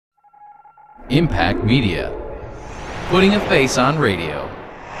Impact Media, putting a face on radio.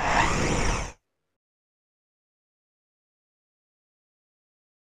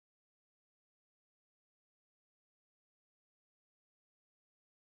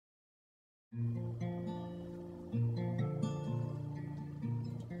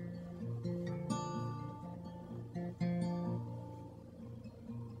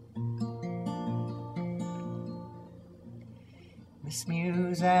 Miss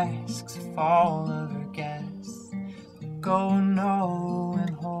Muse asks if all of her guests go no and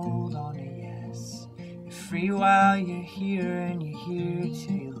hold on to yes. You're free while you're here and you're here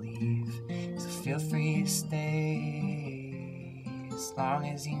till you leave. So feel free to stay as long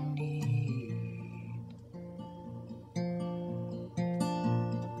as you need.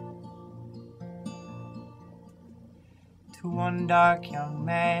 To one dark young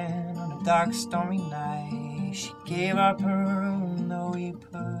man on a dark stormy night, she gave up her room though he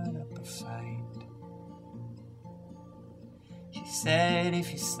put up a fight. She said,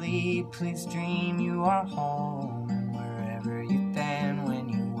 if you sleep, please dream you are home, and wherever you've been, when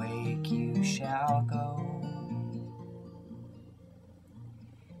you wake, you shall go.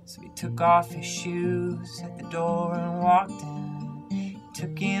 So he took off his shoes at the door and walked in. He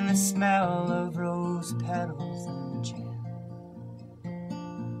took in the smell of rose petals and gin.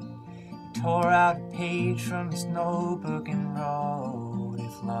 Tore out a page from his notebook and wrote,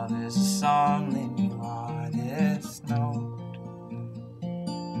 if love is a song, then you are this note.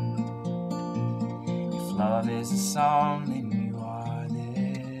 If love is a song, then you are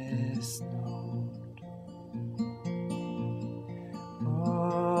this note.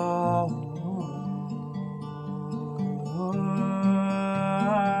 Oh,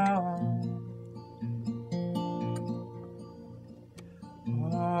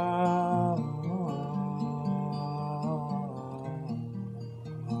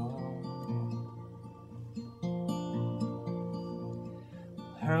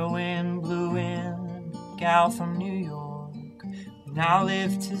 her wind blew in, a gal from New York, who now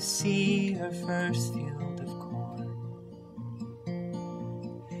lived to see her first field of corn.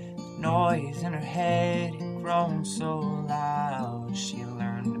 The noise in her head had grown so loud, she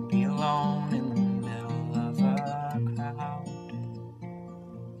learned to be alone in the middle of a crowd.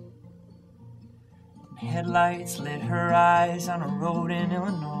 When headlights lit her eyes on a road in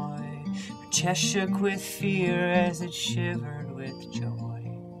Illinois, her chest shook with fear as it shivered with joy.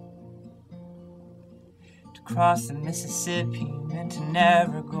 Cross the Mississippi meant to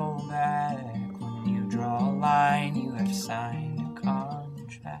never go back. When you draw a line, you have signed a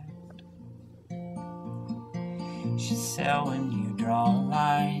contract. She said, when you draw a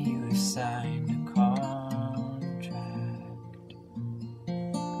line, you have signed a contract.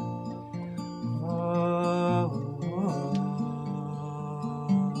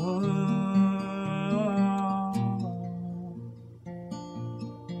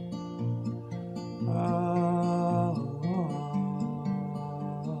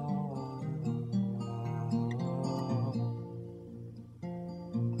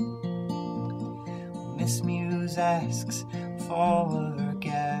 Miss Muse asks of all of her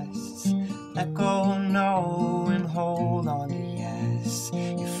guests, let go no and hold on to yes.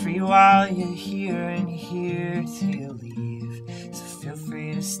 You're free while you're here and you're here till you leave. So feel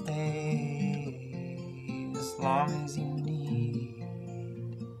free to stay as long as you need.